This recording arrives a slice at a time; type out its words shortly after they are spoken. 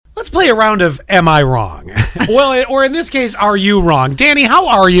Let's play a round of Am I Wrong? Well, or in this case, Are You Wrong? Danny, how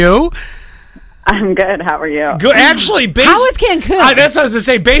are you? I'm good. How are you? Good. Actually, How was Cancun? That's what I was going to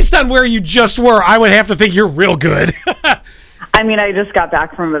say. Based on where you just were, I would have to think you're real good. I mean, I just got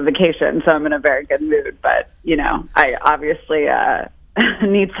back from a vacation, so I'm in a very good mood. But, I obviously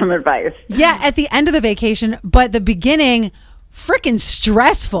need some advice. Yeah, at the end of the vacation, but the beginning, freaking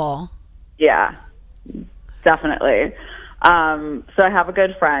stressful. Yeah, definitely. So I have a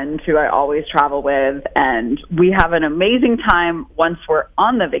good friend who I always travel with, and we have an amazing time once we're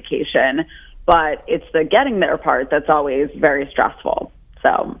on the vacation, but it's the getting there part that's always very stressful.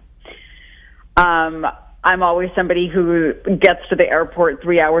 So I'm always somebody who gets to the airport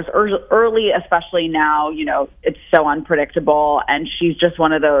 3 hours early, especially now, it's so unpredictable, and she's just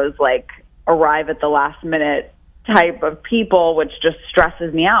one of those, arrive at the last minute type of people, which just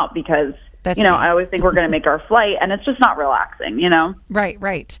stresses me out because I always think we're going to make our flight, and it's just not relaxing,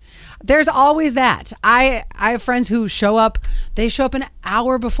 Right. There's always that. I have friends who show up an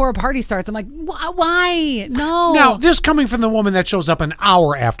hour before a party starts. I'm like, why? No. Now, this coming from the woman that shows up an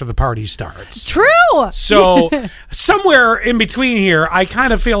hour after the party starts. True. So somewhere in between here, I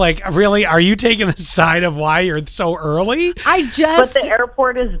kind of feel like, really, are you taking the side of why you're so early? But the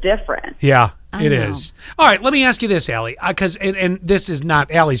airport is different. Yeah. It is. All right, let me ask you this, Allie, because and this is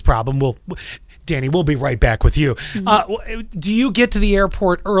not Allie's problem. Danny, we'll be right back with you. Do you get to the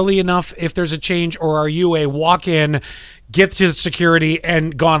airport early enough if there's a change, or are you a walk-in, get to security,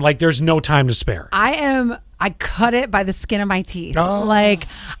 and gone, like there's no time to spare? I cut it by the skin of my teeth. Oh.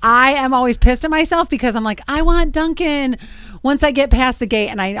 I am always pissed at myself because I'm like, I want Dunkin' once I get past the gate,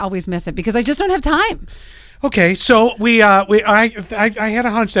 and I always miss it because I just don't have time. Okay, so I had a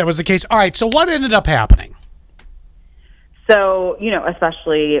hunch that was the case. All right, so what ended up happening? So,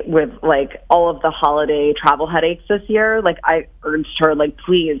 especially with all of the holiday travel headaches this year, I urged her,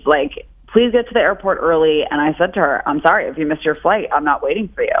 please get to the airport early. And I said to her, I'm sorry, if you miss your flight, I'm not waiting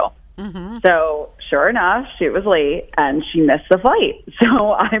for you. Mm-hmm. So sure enough, she was late and she missed the flight.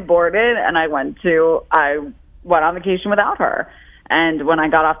 So I boarded and I went on vacation without her. And when I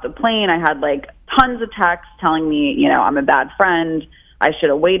got off the plane, I had tons of texts telling me, I'm a bad friend. I should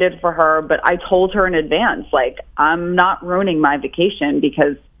have waited for her. But I told her in advance, I'm not ruining my vacation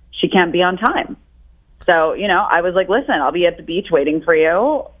because she can't be on time. So, I was like, listen, I'll be at the beach waiting for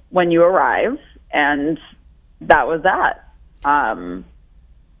you when you arrive. And that was that. Was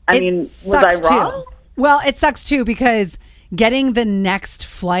I wrong? Too. Well, it sucks too because getting the next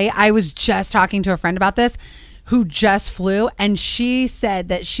flight, I was just talking to a friend about this who just flew, and she said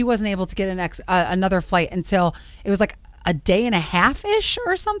that she wasn't able to get another flight until it was a day and a half-ish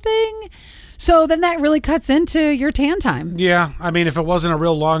or something. So then that really cuts into your tan time. Yeah, if it wasn't a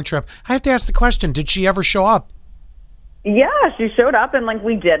real long trip. I have to ask the question, did she ever show up? Yeah, she showed up, and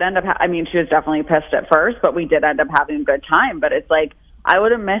we did end up, she was definitely pissed at first, but we did end up having a good time. But it's I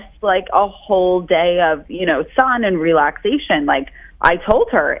would have missed a whole day of, sun and relaxation. I told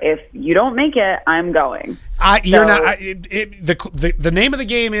her, if you don't make it, I'm going. You're not. The name of the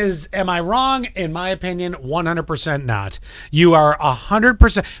game is, am I wrong? In my opinion, 100% not. You are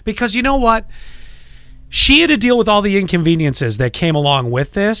 100%. Because you know what? She had to deal with all the inconveniences that came along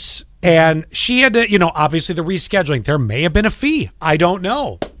with this. And she had to, obviously the rescheduling. There may have been a fee. I don't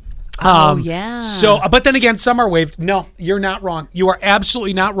know. Yeah. So, but then again, some are waived. No, you're not wrong. You are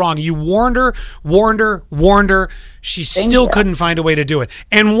absolutely not wrong. You warned her. She still couldn't find a way to do it.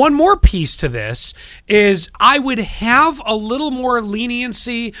 And one more piece to this is I would have a little more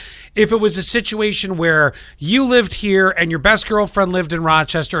leniency if it was a situation where you lived here and your best girlfriend lived in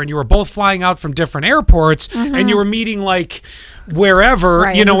Rochester and you were both flying out from different airports and you were meeting wherever,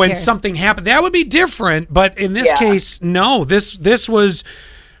 right, and something happened. That would be different. But in this case, no, this was...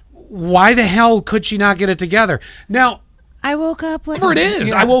 Why the hell could she not get it together? Now, I woke up late. whatever it is.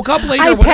 Yeah. I woke up later. I whatever